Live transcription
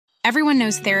Everyone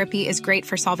knows therapy is great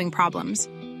for solving problems,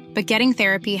 but getting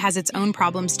therapy has its own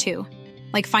problems too,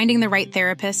 like finding the right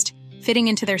therapist, fitting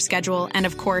into their schedule, and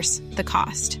of course, the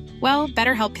cost. Well,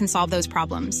 BetterHelp can solve those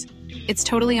problems. It's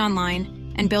totally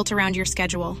online and built around your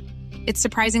schedule. It's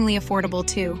surprisingly affordable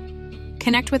too.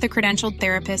 Connect with a credentialed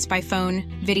therapist by phone,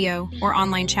 video, or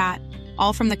online chat,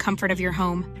 all from the comfort of your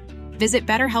home. Visit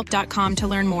BetterHelp.com to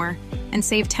learn more and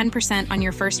save 10% on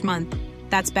your first month.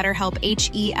 That's BetterHelp,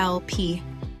 H-E-L-P.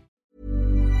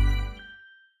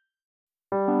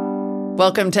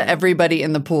 Welcome to Everybody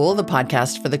in the Pool, the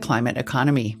podcast for the climate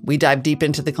economy. We dive deep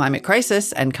into the climate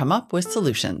crisis and come up with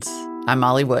solutions. I'm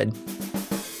Molly Wood.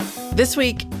 This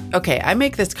week, I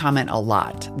make this comment a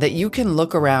lot, that you can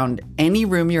look around any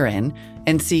room you're in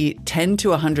and see 10 to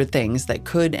 100 things that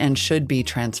could and should be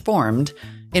transformed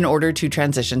in order to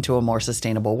transition to a more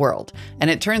sustainable world.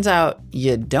 And it turns out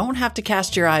you don't have to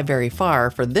cast your eye very far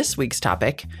for this week's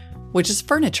topic, which is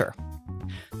furniture.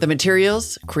 The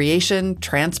materials, creation,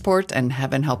 transport, and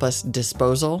heaven help us,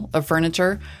 disposal of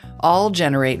furniture all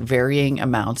generate varying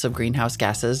amounts of greenhouse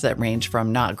gases that range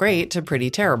from not great to pretty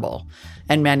terrible.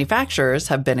 And manufacturers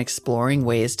have been exploring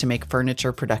ways to make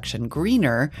furniture production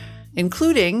greener,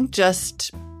 including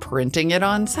just printing it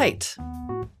on site.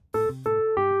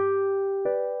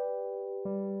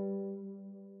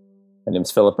 My name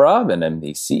is Philip Robb, and I'm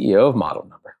the CEO of Model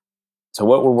Number. So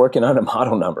what we're working on at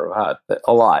Model Number,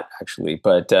 a lot actually,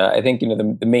 but I think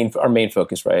our main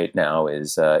focus right now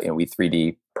is we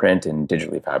 3D print and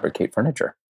digitally fabricate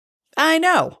furniture. I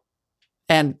know,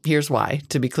 and here's why.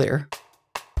 To be clear,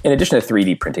 in addition to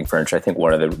 3D printing furniture, I think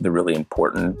one of the really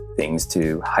important things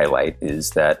to highlight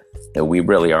is that we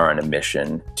really are on a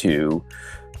mission to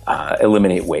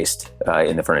eliminate waste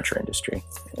in the furniture industry,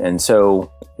 and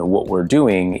so. What we're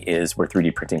doing is we're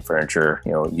 3D printing furniture,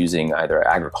 using either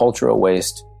agricultural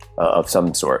waste of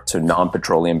some sort, so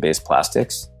non-petroleum based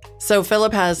plastics. So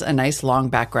Philip has a nice long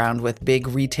background with big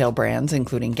retail brands,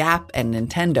 including Gap and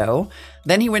Nintendo.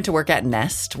 Then he went to work at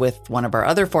Nest with one of our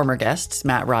other former guests,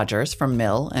 Matt Rogers from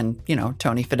Mill, and,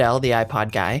 Tony Fadell, the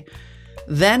iPod guy.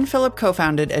 Then Philip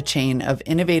co-founded a chain of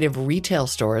innovative retail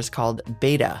stores called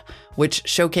Beta, which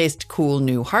showcased cool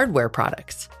new hardware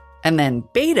products. And then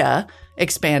Beta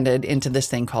expanded into this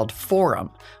thing called Forum,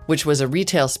 which was a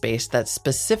retail space that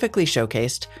specifically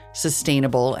showcased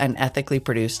sustainable and ethically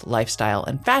produced lifestyle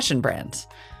and fashion brands.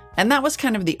 And that was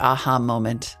kind of the aha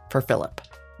moment for Philip.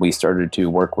 We started to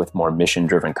work with more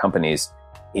mission-driven companies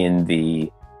in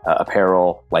the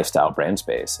apparel lifestyle brand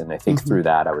space. And I think through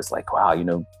that, I was like,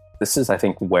 wow, this is, I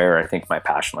think, where I think my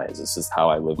passion lies. This is how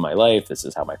I live my life. This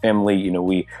is how my family,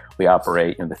 we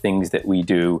operate, the things that we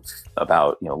do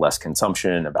about, less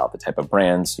consumption, about the type of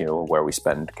brands, where we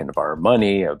spend kind of our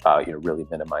money, about, really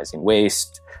minimizing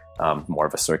waste, more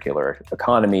of a circular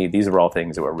economy. These are all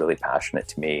things that were really passionate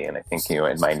to me. And I think,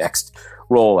 in my next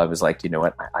role, I was like,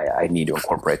 I need to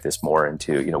incorporate this more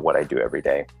into, what I do every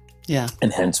day. Yeah.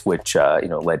 And hence, which,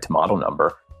 led to Model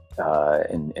Number.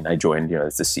 And I joined,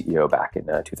 as the CEO back in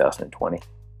 2020.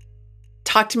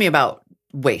 Talk to me about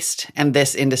waste and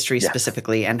this industry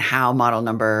specifically, and how Model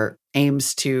Number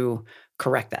aims to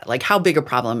correct that. Like, how big a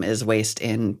problem is waste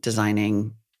in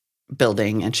designing,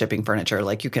 building, and shipping furniture?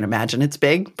 Like, you can imagine it's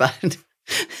big, but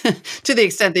to the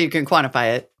extent that you can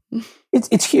quantify it.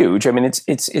 It's huge. I mean,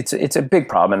 it's a big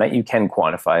problem, and you can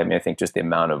quantify. I mean, I think just the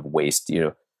amount of waste,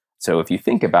 So if you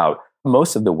think about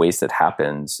most of the waste that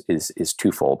happens is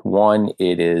twofold. One,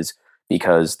 it is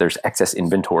because there's excess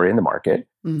inventory in the market,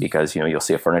 because you'll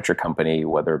see a furniture company,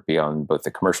 whether it be on both the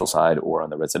commercial side or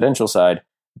on the residential side,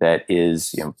 that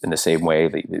is in the same way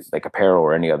like apparel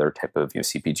or any other type of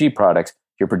CPG products,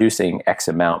 you're producing X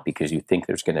amount because you think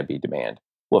there's going to be demand.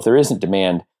 Well, if there isn't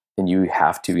demand, then you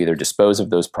have to either dispose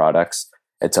of those products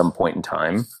at some point in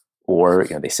time, or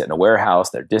they sit in a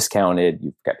warehouse, they're discounted.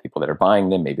 You've got people that are buying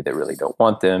them, maybe they really don't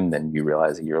want them. Then you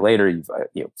realize a year later you've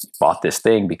bought this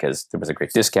thing because there was a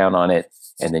great discount on it,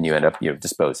 and then you end up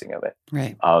disposing of it.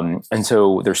 Right. And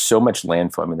so there's so much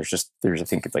landfill. I mean, there's I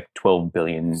think it's like 12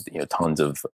 billion tons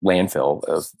of landfill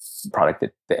of product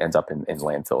that ends up in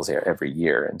landfills every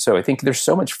year. And so I think there's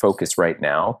so much focus right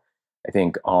now, I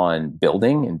think, on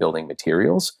building and building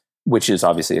materials, which is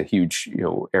obviously a huge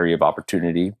area of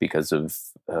opportunity because of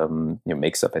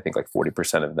makes up I think like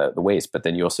 40% of the waste. But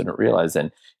then you also don't realize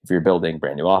then if you're building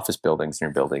brand new office buildings and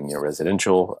you're building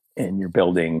residential and you're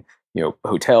building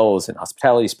hotels and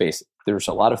hospitality space, there's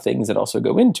a lot of things that also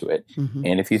go into it.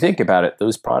 And if you think about it,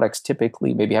 those products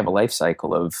typically maybe have a life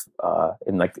cycle of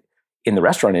in the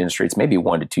restaurant industry, it's maybe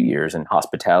 1 to 2 years. In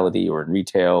hospitality or in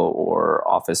retail or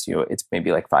office, it's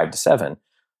maybe like 5 to 7.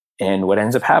 And what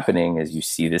ends up happening is you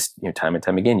see this, time and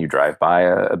time again. You drive by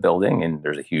a building and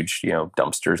there's a huge,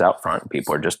 dumpsters out front, and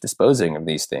people are just disposing of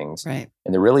these things. Right.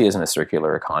 And there really isn't a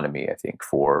circular economy, I think,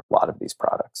 for a lot of these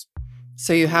products.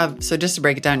 So just to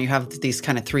break it down, you have these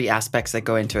kind of three aspects that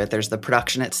go into it. There's the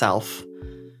production itself,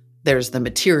 there's the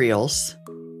materials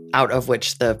out of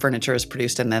which the furniture is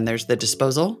produced, and then there's the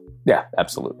disposal. Yeah,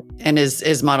 absolutely. And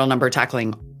is model number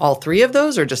tackling all three of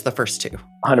those or just the first two?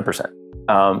 100%.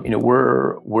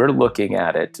 We're looking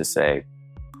at it to say,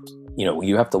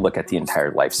 you have to look at the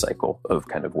entire life cycle of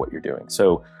kind of what you're doing.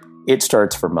 So it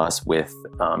starts from us with,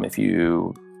 if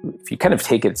you kind of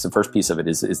take it, it's the first piece of it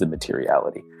is the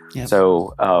materiality. Yep.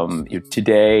 So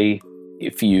today,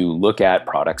 if you look at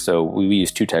products, so we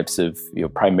use two types of,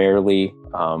 primarily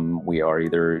we are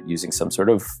either using some sort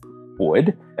of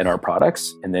wood in our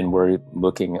products, and then we're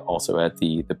looking also at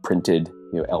the printed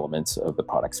elements of the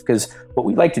products. Because what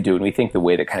we like to do, and we think the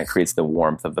way that kind of creates the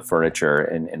warmth of the furniture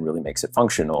and really makes it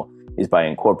functional, is by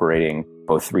incorporating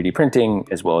both 3D printing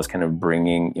as well as kind of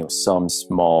bringing some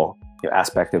small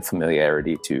aspect of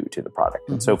familiarity to the product.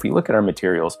 Mm-hmm. And so if we look at our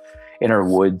materials in our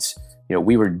woods,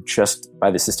 we were just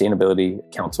by the Sustainability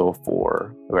Council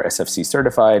or SFC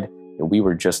certified. We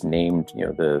were just named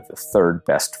the third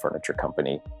best furniture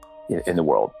company in the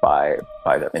world by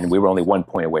them, and we were only 1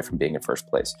 point away from being in first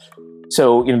place.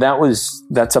 So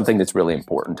that's something that's really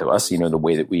important to us. The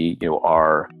way that we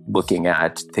are looking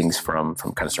at things from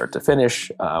kind of start to finish.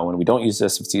 When we don't use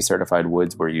SFC certified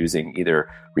woods, we're using either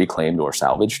reclaimed or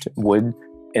salvaged wood.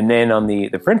 And then on the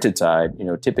printed side,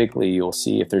 typically you'll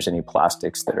see if there's any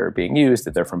plastics that are being used,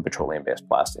 that they're from petroleum-based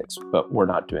plastics. But we're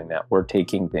not doing that. We're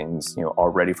taking things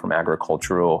already from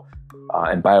agricultural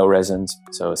and bioresins.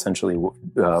 So essentially,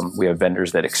 we have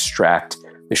vendors that extract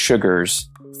the sugars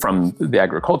from the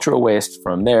agricultural waste.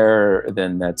 From there,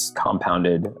 then that's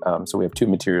compounded. So we have two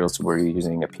materials. We're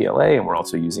using a PLA, and we're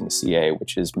also using a CA,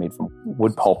 which is made from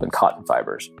wood pulp and cotton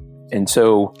fibers. And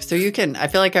so you can, I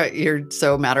feel like you're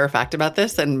so matter of fact about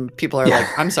this, and people are like,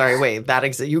 I'm sorry, wait,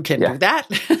 you can do that?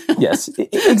 Yes,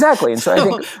 exactly. And so I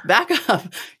think, back up,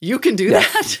 you can do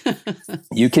that?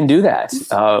 You can do that.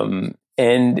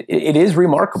 And it is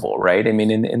remarkable, right? I mean,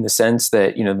 in the sense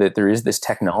that, that there is this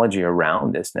technology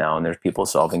around this now, and there's people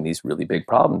solving these really big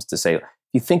problems to say,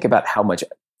 you think about how much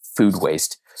food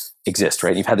waste exists,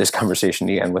 right? You've had this conversation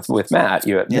again with Matt,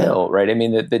 at Mill, right? I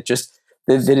mean, that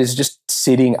is just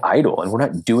sitting idle, and we're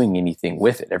not doing anything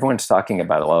with it. Everyone's talking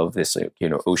about a lot of this,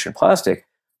 ocean plastic,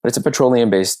 but it's a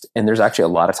petroleum-based, and there's actually a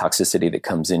lot of toxicity that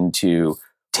comes into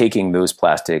taking those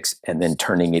plastics and then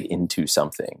turning it into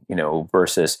something,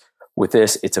 versus with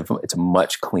this, it's a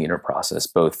much cleaner process,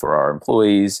 both for our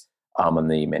employees on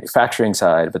the manufacturing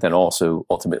side, but then also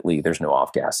ultimately there's no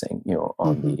off-gassing,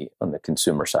 on the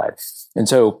consumer side. And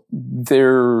so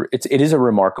it is a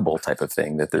remarkable type of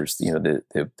thing that there's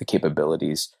the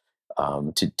capabilities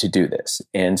to do this.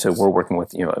 And so we're working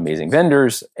with amazing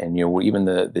vendors, and even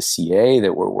the CA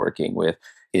that we're working with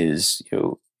is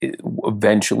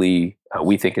eventually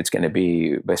we think it's going to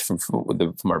be, based from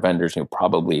our vendors,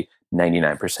 probably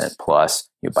 99% plus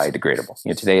biodegradable.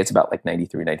 Today it's about like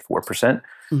 93, 94%.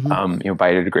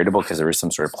 Biodegradable, because there is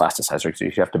some sort of plasticizer, so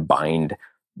you have to bind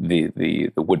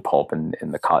the wood pulp and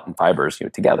the cotton fibers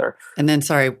together. And then,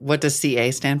 sorry, what does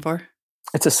CA stand for?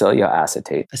 It's acylia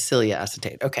acetate. Acylia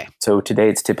acetate. Okay. So today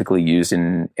it's typically used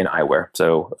in eyewear.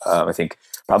 So I think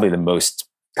probably the most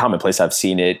common place I've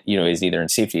seen it, is either in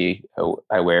safety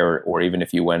eyewear, or even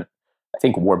if you went, I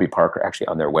think Warby Parker, actually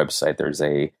on their website, there's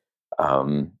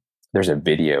a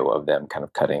video of them kind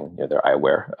of cutting their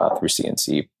eyewear through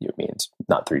CNC means,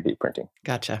 not 3D printing.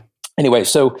 Gotcha. Anyway,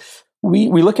 so we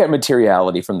look at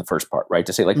materiality from the first part, right?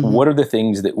 To say, like, what are the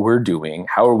things that we're doing?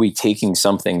 How are we taking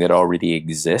something that already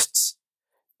exists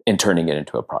and turning it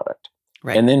into a product?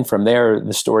 Right. And then from there,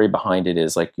 the story behind it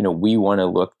is like, we want to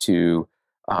look to,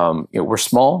 we're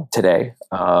small today.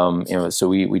 So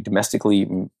we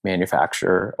domestically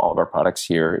manufacture all of our products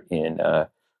here in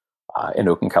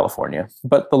Oakland, California.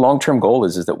 But the long-term goal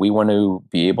is that we want to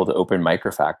be able to open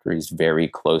microfactories very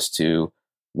close to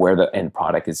where the end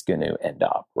product is going to end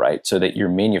up, right? So that you're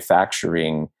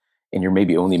manufacturing and you're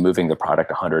maybe only moving the product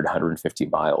 100, 150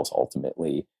 miles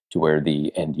ultimately to where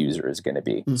the end user is going to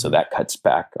be. So that cuts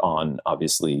back on,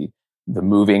 obviously, the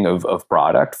moving of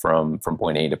product from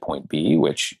point A to point B,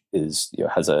 which is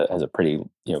has a pretty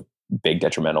big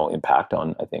detrimental impact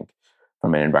on, I think,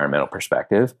 from an environmental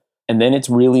perspective. And then it's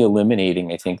really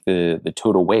eliminating, I think, the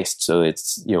total waste. So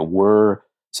it's we're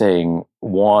saying,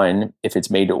 one, if it's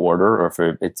made to order,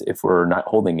 or if we're not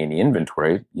holding any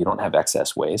inventory, you don't have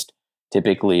excess waste.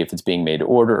 Typically, if it's being made to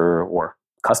order or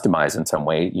customized in some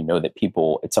way, you know that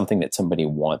it's something that somebody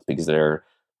wants because they're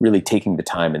really taking the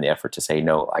time and the effort to say,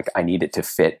 no, like I need it to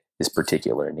fit this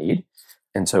particular need.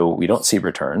 And so we don't see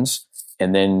returns.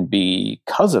 And then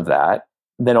because of that,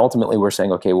 then ultimately we're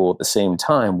saying, okay, well, at the same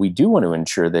time, we do want to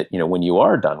ensure that, when you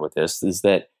are done with this, is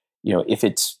that, if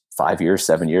it's 5 years,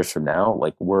 7 years from now,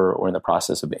 like we're in the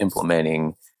process of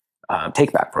implementing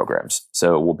take back programs.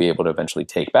 So we'll be able to eventually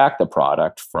take back the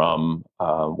product from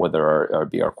whether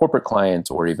it be our corporate clients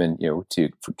or even,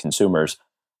 for consumers,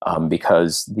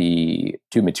 because the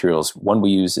two materials, one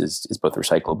we use is both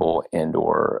recyclable and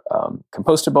or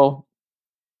compostable.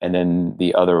 And then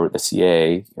the other, the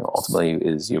CA, ultimately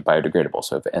is biodegradable.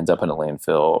 So if it ends up in a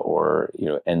landfill or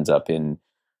ends up in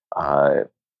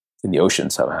the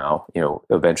ocean somehow,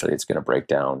 eventually it's going to break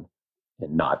down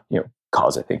and not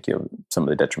cause, I think, some of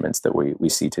the detriments that we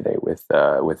see today with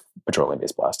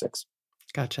petroleum-based plastics.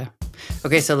 Gotcha.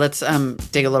 Okay, so let's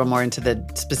dig a little more into the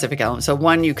specific elements. So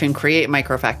one, you can create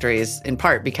microfactories in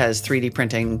part because 3D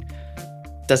printing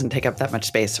doesn't take up that much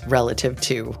space relative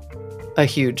to a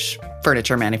huge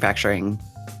furniture manufacturing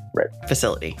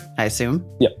facility, I assume.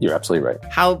 Yeah, you're absolutely right.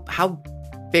 How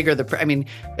big are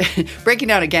breaking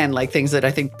down again, like things that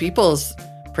I think people's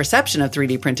perception of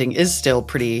 3D printing is still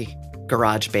pretty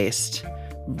garage-based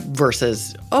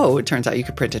versus, it turns out you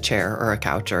could print a chair or a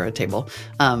couch or a table.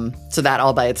 So that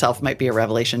all by itself might be a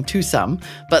revelation to some.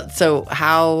 But so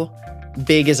how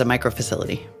big is a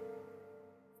microfacility?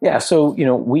 Yeah, so,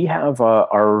 we have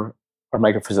our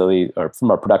microfacility, or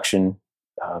from our production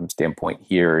standpoint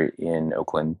here in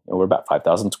Oakland, we're about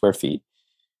 5,000 square feet.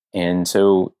 And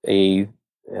so a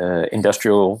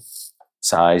industrial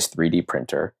size 3D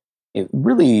printer, it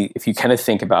really, if you kind of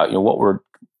think about,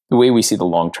 the way we see the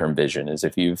long-term vision is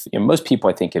if most people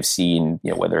I think have seen,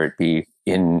 whether it be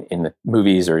in the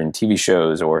movies or in TV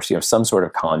shows or, some sort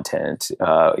of content,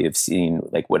 you've seen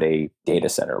like what a data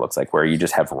center looks like, where you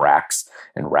just have racks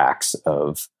and racks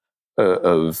of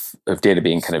data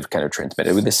being kind of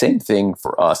transmitted. The same thing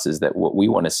for us is that what we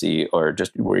want to see are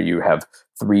just where you have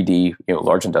 3D,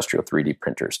 large industrial 3D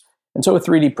printers. And so a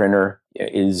 3D printer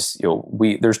is,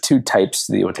 there's two types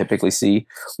that you'll typically see.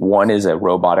 One is a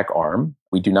robotic arm.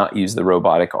 We do not use the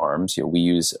robotic arms. We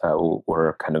use,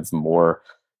 or kind of more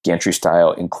gantry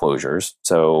style enclosures.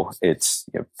 So it's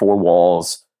 4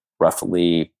 walls,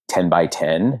 roughly 10 by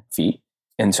 10 feet.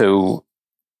 And so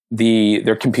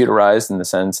they're computerized in the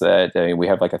sense that we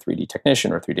have like a 3D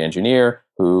technician or 3D engineer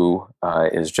who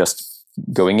is just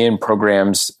going in,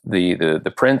 programs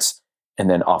the prints, and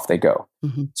then off they go.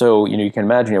 Mm-hmm. So, you can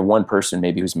imagine one person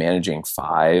maybe who's managing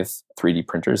 5 3D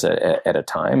printers at a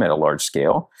time at a large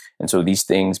scale. And so these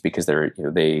things, because there's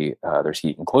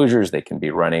heat enclosures, they can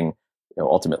be running,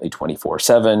 ultimately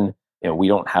 24/7. We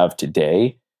don't have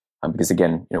today, because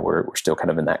again, we're still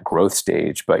kind of in that growth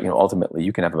stage, but, ultimately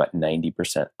you can have about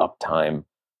 90% uptime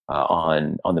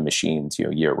on the machines,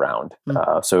 year round.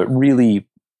 Mm-hmm. So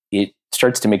it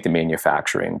starts to make the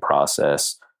manufacturing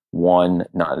process, 1,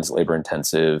 not as labor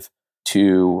intensive.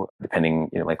 2, depending,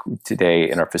 like today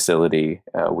in our facility,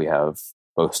 we have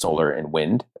both solar and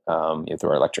wind through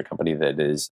our electric company that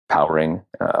is powering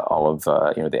all of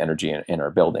the energy in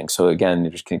our building. So again,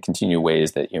 there's continue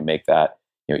ways that make that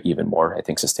even more, I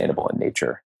think, sustainable in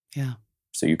nature. Yeah.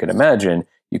 So you can imagine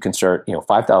you can start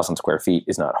 5,000 square feet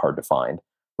is not hard to find,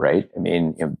 right? I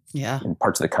mean, in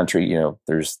parts of the country,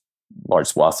 there's large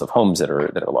swaths of homes that are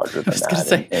larger than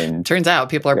that. And turns out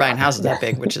people are buying houses that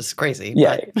big, which is crazy.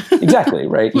 Yeah, exactly.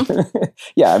 Right.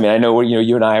 Yeah. I mean, I know where,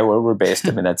 you and I were based.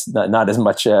 I mean, that's not as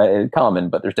much common,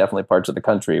 but there's definitely parts of the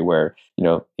country where,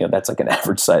 that's like an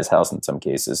average size house in some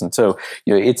cases. And so,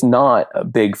 it's not a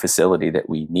big facility that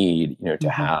we need, to mm-hmm.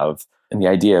 have. And the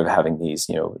idea of having these,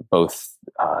 both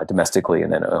domestically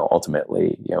and then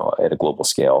ultimately, at a global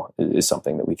scale is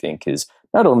something that we think is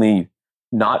not only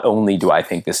do I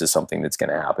think this is something that's going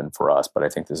to happen for us, but I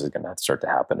think this is going to start to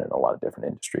happen in a lot of different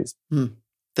industries.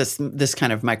 This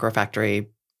kind of microfactory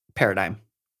paradigm,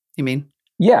 you mean?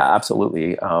 Yeah,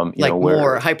 absolutely.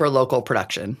 More hyper-local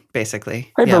production,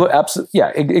 basically.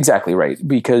 Exactly right.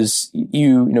 Because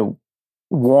depending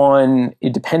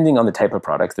on the type of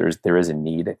product, there is a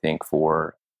need, I think,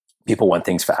 for people want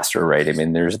things faster, right? I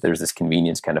mean, there's this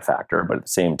convenience kind of factor, but at the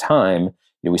same time,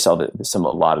 we saw that a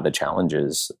lot of the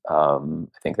challenges, I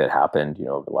think, that happened,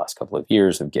 over the last couple of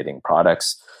years of getting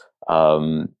products,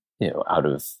 out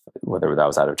of, whether that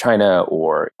was out of China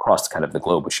or across kind of the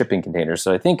globe with shipping containers.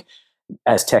 So I think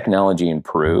as technology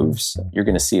improves, you're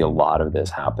going to see a lot of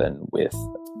this happen with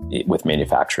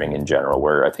manufacturing in general,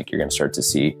 where I think you're going to start to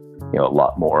see, a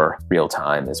lot more real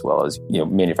time, as well as,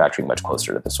 manufacturing much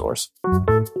closer to the source.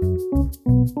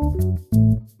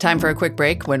 Time for a quick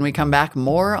break. When we come back,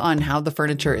 more on how the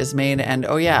furniture is made and,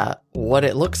 oh yeah, what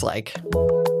it looks like.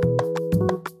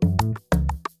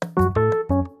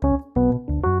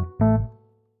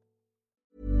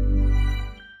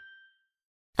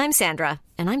 I'm Sandra,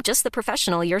 and I'm just the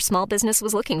professional your small business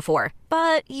was looking for.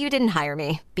 But you didn't hire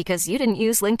me because you didn't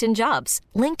use LinkedIn Jobs.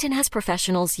 LinkedIn has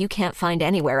professionals you can't find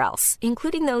anywhere else,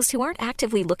 including those who aren't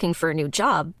actively looking for a new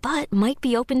job, but might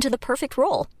be open to the perfect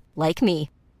role, like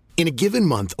me. In a given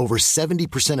month, over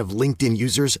 70% of LinkedIn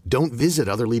users don't visit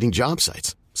other leading job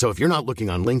sites. So if you're not looking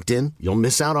on LinkedIn, you'll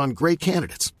miss out on great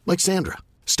candidates like Sandra.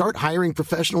 Start hiring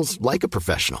professionals like a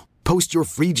professional. Post your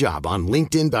free job on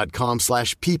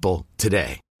linkedin.com/people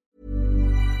today.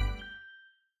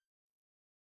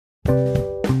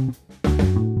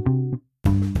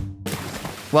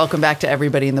 Welcome back to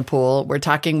Everybody in the Pool. We're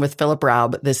talking with Philip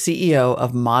Raub, the CEO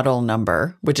of Model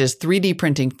Number, which is 3D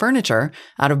printing furniture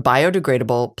out of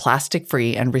biodegradable,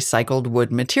 plastic-free, and recycled wood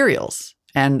materials.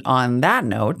 And on that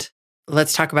note,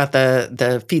 let's talk about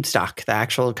the feedstock, the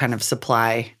actual kind of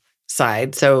supply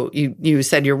side. So you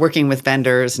said you're working with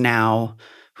vendors now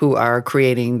who are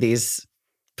creating these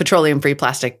petroleum-free,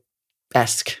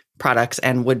 plastic-esque products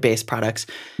and wood-based products.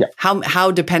 Yeah.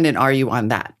 How dependent are you on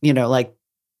that? You know, like,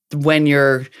 when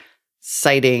you're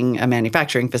citing a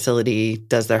manufacturing facility,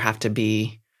 does there have to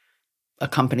be a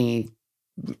company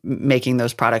making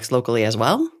those products locally as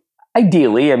well?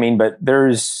 Ideally, I mean, but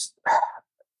there's...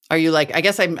 Are you like, I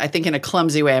guess I think in a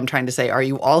clumsy way, I'm trying to say, are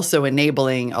you also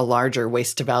enabling a larger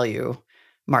waste to value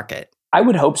market? I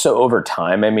would hope so over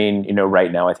time. I mean,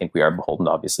 right now, I think we are beholden,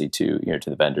 obviously, to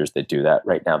the vendors that do that.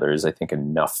 Right now, there is, I think,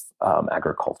 enough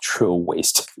agricultural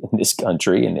waste in this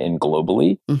country and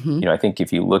globally. Mm-hmm. I think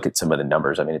if you look at some of the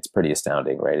numbers, I mean, it's pretty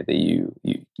astounding, right? That you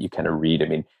kind of read. I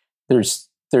mean, there's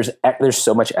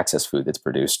so much excess food that's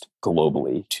produced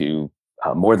globally to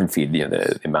more than feed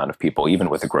the amount of people, even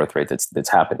with the growth rate that's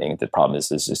happening. The problem is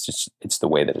it's the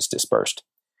way that it's dispersed.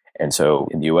 And so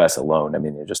in the U.S. alone, I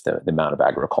mean, just the amount of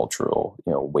agricultural,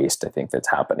 waste, I think, that's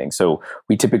happening. So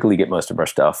we typically get most of our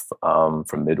stuff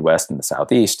from Midwest and the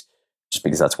Southeast, just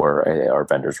because that's where our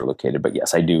vendors are located. But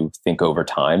yes, I do think over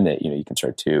time that, you can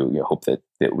start to hope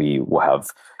that we will have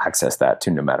access that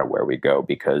to no matter where we go.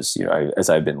 Because, as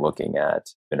I've been looking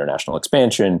at international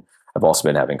expansion, I've also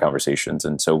been having conversations.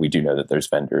 And so we do know that there's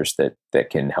vendors that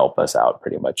can help us out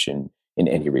pretty much in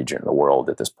any region in the world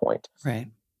at this point. Right.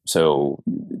 So,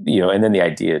 and then the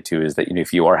idea too is that,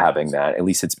 if you are having that, at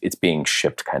least it's being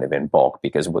shipped kind of in bulk,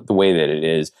 because the way that it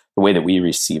is, the way that we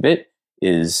receive it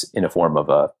is in a form of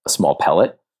a small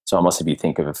pellet. So almost if you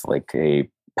think of like a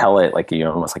pellet, like,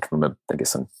 almost like from I'm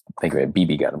thinking of a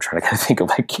BB gun. I'm trying to kind of think of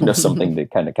like, something to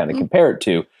kind of compare it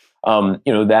to.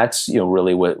 That's,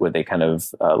 really what they kind of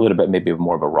a little bit, maybe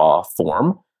more of a raw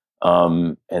form.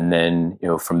 And then,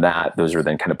 from that, those are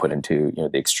then kind of put into,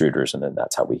 the extruders. And then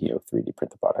that's how we, 3D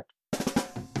print the product.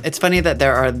 It's funny that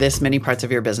there are this many parts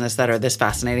of your business that are this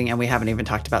fascinating, and we haven't even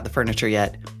talked about the furniture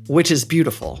yet, which is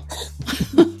beautiful.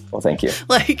 Well, thank you.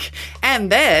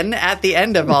 And then at the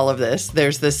end of all of this,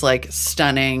 there's this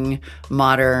stunning,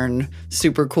 modern,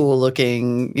 super cool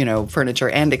looking, furniture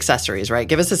and accessories, right?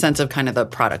 Give us a sense of kind of the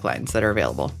product lines that are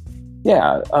available.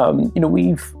 Yeah,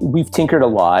 we've tinkered a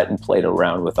lot and played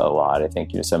around with a lot. I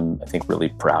think really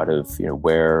proud of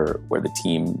where the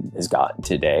team has gotten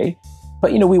today.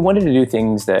 But we wanted to do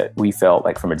things that we felt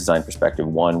like from a design perspective,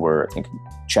 one, were I think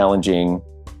challenging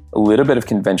a little bit of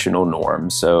conventional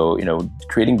norms. So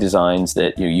creating designs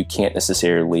that you can't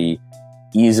necessarily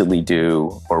easily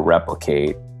do or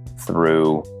replicate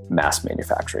through mass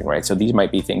manufacturing, right? So these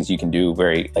might be things you can do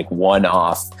very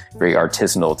one-off, very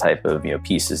artisanal type of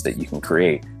pieces that you can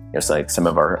create. It's like some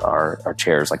of our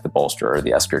chairs, like the bolster or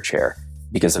the Esker chair,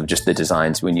 because of just the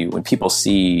designs. When people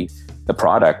see the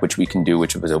product, which we can do,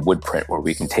 which was a wood print where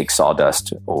we can take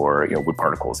sawdust or wood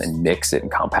particles and mix it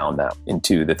and compound that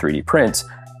into the 3D prints,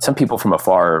 some people from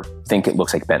afar think it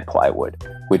looks like bent plywood,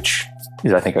 which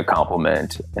is, I think, a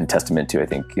compliment and testament to, I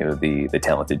think, the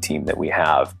talented team that we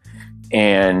have.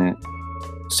 And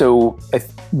so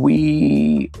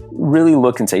we really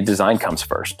look and say design comes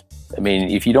first. I mean,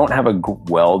 if you don't have a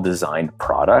well-designed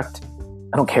product,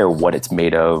 I don't care what it's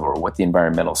made of or what the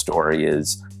environmental story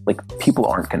is, people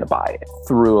aren't going to buy it.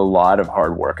 Through a lot of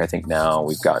hard work, I think now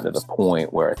we've gotten to the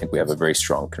point where I think we have a very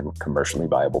strong commercially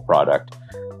viable product.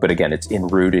 But again, it's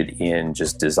rooted in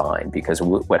just design, because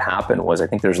what happened was, I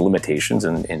think there's limitations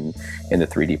in the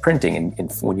 3D printing.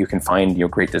 And when you can find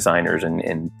great designers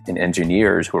and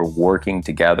engineers who are working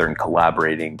together and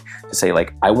collaborating to say,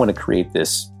 I want to create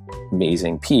this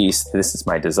amazing piece, this is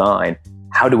my design.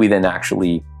 How do we then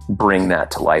actually bring that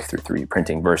to life through 3D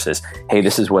printing versus, hey,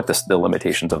 this is what the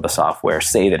limitations of the software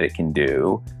say that it can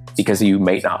do, because you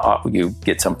may not you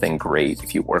get something great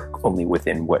if you work only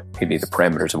within what maybe the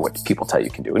parameters of what people tell you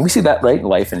can do. And we see that right in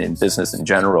life and in business in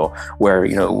general, where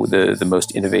the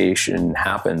most innovation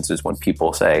happens is when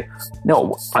people say,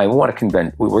 no, I want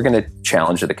to we're going to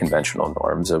challenge the conventional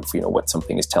norms of what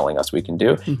something is telling us we can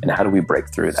do, and how do we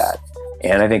break through that?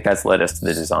 And I think that's led us to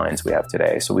the designs we have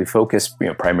today. So we focus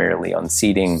primarily on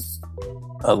seating,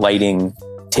 lighting,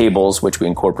 tables, which we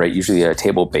incorporate usually a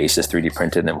table base is 3D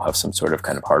printed, and then we'll have some sort of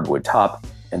kind of hardwood top,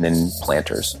 and then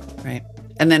planters. Right.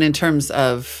 And then in terms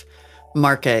of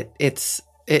market, it's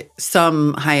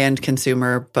some high-end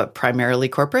consumer, but primarily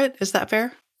corporate. Is that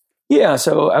fair? Yeah.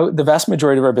 So the vast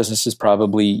majority of our business is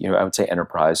probably, I would say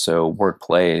enterprise. So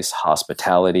workplace,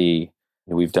 hospitality.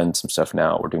 We've done some stuff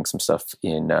now. We're doing some stuff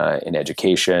in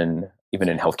education, even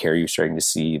in healthcare. You're starting to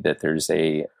see that there's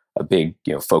a big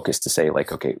focus to say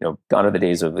like, okay, gone are the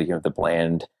days of the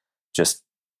bland, just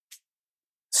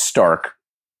stark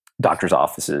doctor's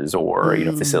offices or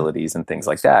facilities and things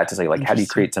like that, to say like, how do you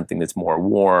create something that's more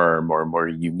warm or more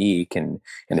unique and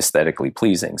aesthetically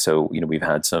pleasing? So we've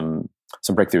had some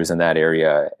breakthroughs in that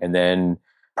area, and then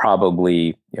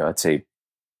probably I'd say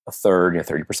a third,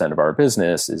 30% of our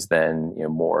business is then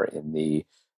more in the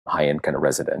high-end kind of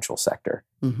residential sector.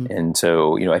 And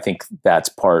so I think that's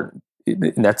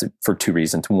and that's for two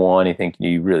reasons. One, I think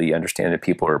you really understand that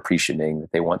people are appreciating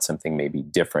that they want something maybe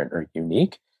different or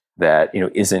unique that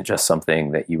isn't just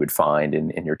something that you would find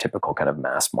in your typical kind of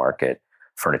mass market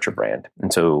furniture brand.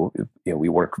 And so we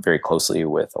work very closely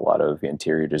with a lot of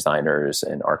interior designers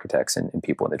and architects and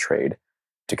people in the trade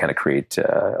to kind of create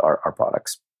our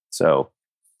products. So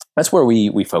that's where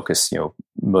we focus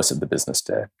most of the business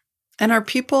today. And are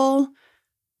people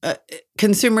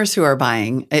consumers who are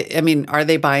buying, I mean, are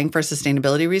they buying for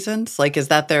sustainability reasons? Like, is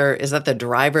that the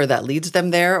driver that leads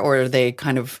them there? Or are they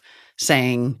kind of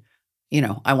saying,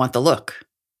 I want the look?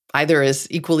 Either is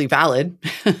equally valid.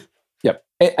 Yep.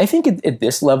 I think at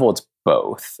this level, it's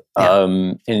both. Yeah.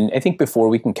 And I think before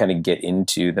we can kind of get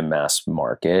into the mass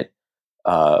market,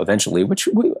 eventually, which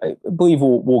I believe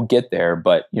we'll get there,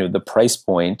 but the price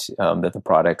point that the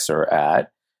products are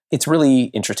at, it's really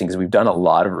interesting because we've done a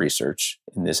lot of research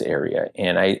in this area.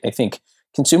 And I think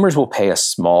consumers will pay a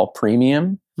small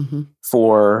premium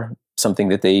for something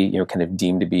that they, kind of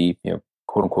deem to be,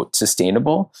 quote unquote,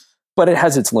 sustainable, but it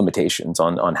has its limitations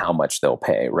on how much they'll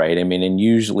pay, right? I mean, and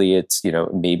usually it's,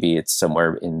 maybe it's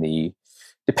somewhere in the,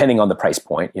 depending on the price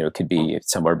point, it could be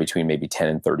somewhere between maybe 10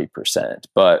 and 30%.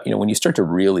 But, when you start to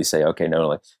really say, okay, no,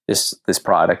 like this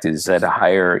product is at a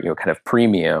higher, kind of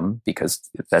premium, because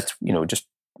that's, just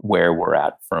where we're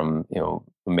at from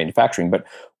manufacturing, but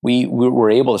we were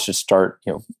able to just start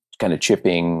kind of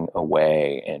chipping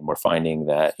away, and we're finding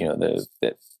that the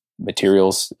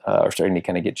materials are starting to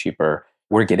kind of get cheaper.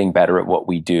 We're getting better at what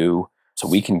we do, so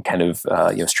we can kind of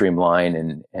streamline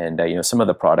and some of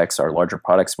the products, our larger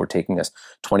products, were taking us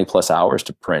 20 plus hours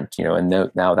to print, and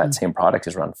now that same product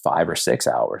is around 5 or 6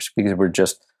 hours, because we're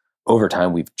just over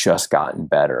time we've just gotten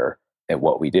better at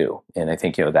what we do. And I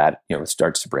think, that,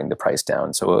 starts to bring the price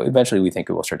down. So eventually we think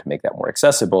it will start to make that more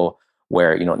accessible,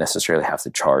 where you don't necessarily have to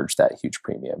charge that huge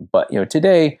premium. But,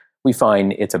 today we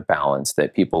find it's a balance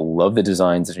that people love the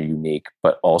designs that are unique,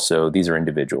 but also these are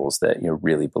individuals that,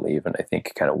 really believe in, I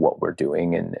think, kind of what we're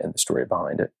doing and the story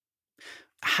behind it.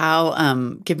 How,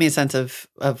 give me a sense of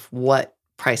what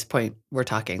price point we're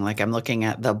talking. Like, I'm looking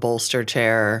at the bolster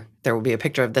chair. There will be a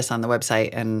picture of this on the website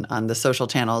and on the social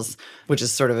channels, which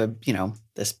is sort of a,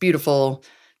 this beautiful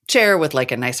chair with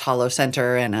like a nice hollow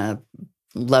center and a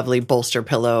lovely bolster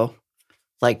pillow.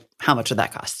 Like, how much would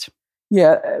that cost?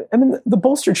 Yeah. I mean, the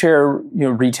bolster chair,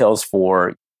 retails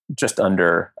for just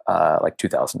under like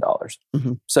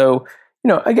 $2,000. So,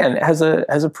 again, it has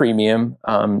a premium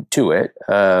to it.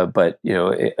 But,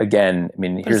 again, I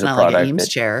mean, here's a product. Like an Eames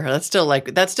chair.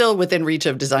 That's still within reach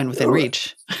of design within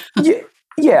reach.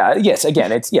 Yes.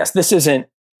 Again, this isn't,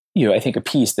 I think a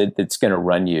piece that's going to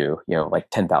run you, like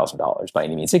 $10,000 by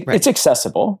any means. It's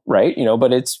accessible, right?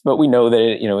 But we know that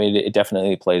it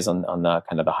definitely plays on the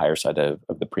kind of the higher side of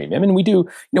the premium. And we do,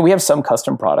 we have some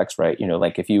custom products, right?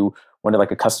 Like if you wanted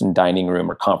like a custom dining room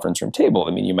or conference room table,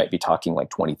 I mean, you might be talking like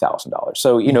 $20,000.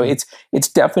 So, it's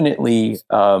definitely,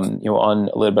 on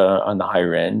a little bit on the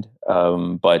higher end.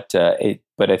 But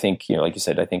I think, like you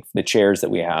said, I think the chairs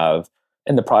that we have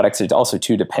and the products, it also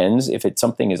too depends if it's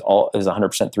something is 100%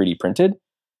 3D printed,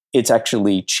 it's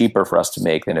actually cheaper for us to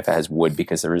make than if it has wood,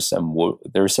 because there is some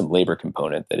labor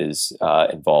component that is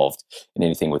involved in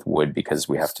anything with wood, because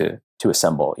we have to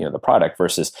assemble the product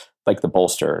versus like the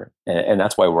bolster, and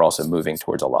that's why we're also moving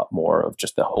towards a lot more of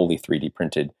just the wholly 3D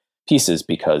printed pieces,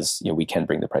 because we can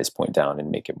bring the price point down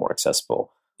and make it more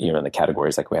accessible in the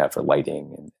categories like we have for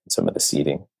lighting and some of the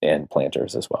seating and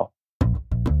planters as well.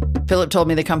 Philip told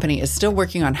me the company is still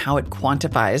working on how it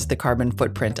quantifies the carbon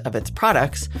footprint of its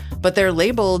products, but they're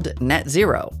labeled net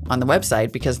zero on the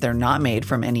website because they're not made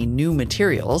from any new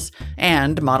materials,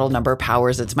 and Model Number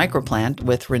powers its microplant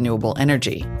with renewable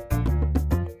energy.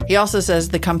 He also says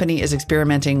the company is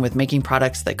experimenting with making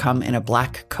products that come in a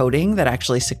black coating that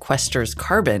actually sequesters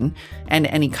carbon, and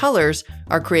any colors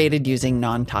are created using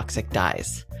non-toxic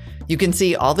dyes. You can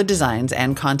see all the designs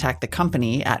and contact the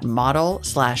company at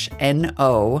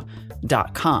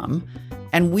model/no.com.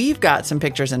 And we've got some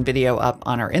pictures and video up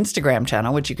on our Instagram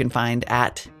channel, which you can find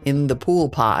at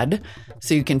InThePoolPod.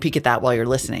 So you can peek at that while you're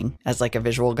listening as like a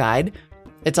visual guide.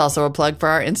 It's also a plug for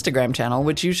our Instagram channel,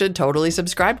 which you should totally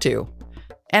subscribe to.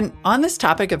 And on this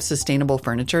topic of sustainable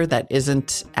furniture that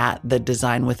isn't at the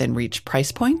design within reach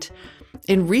price point,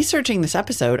 in researching this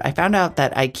episode, I found out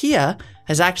that IKEA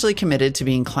has actually committed to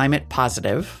being climate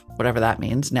positive, whatever that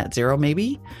means, net zero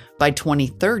maybe, by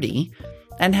 2030,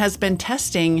 and has been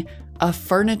testing a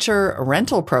furniture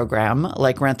rental program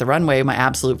like Rent the Runway, my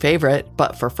absolute favorite,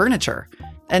 but for furniture.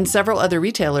 And several other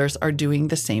retailers are doing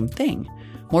the same thing.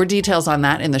 More details on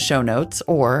that in the show notes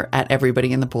or at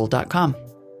everybodyinthepool.com.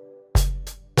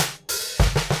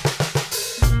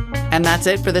 And that's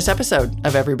it for this episode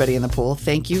of Everybody in the Pool.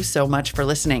 Thank you so much for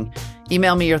listening.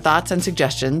 Email me your thoughts and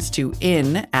suggestions to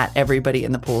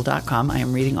in@everybodyinthepool.com. I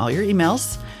am reading all your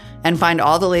emails. And find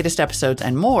all the latest episodes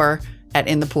and more at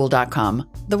inthepool.com,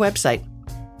 the website.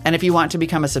 And if you want to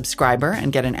become a subscriber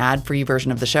and get an ad-free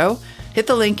version of the show, hit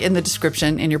the link in the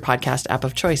description in your podcast app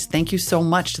of choice. Thank you so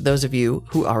much to those of you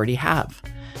who already have.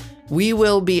 We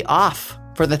will be off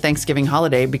for the Thanksgiving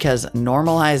holiday because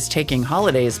normalize taking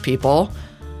holidays, people.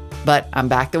 But I'm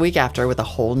back the week after with a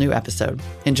whole new episode.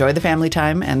 Enjoy the family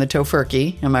time and the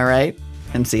tofurkey, am I right?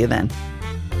 And see you then.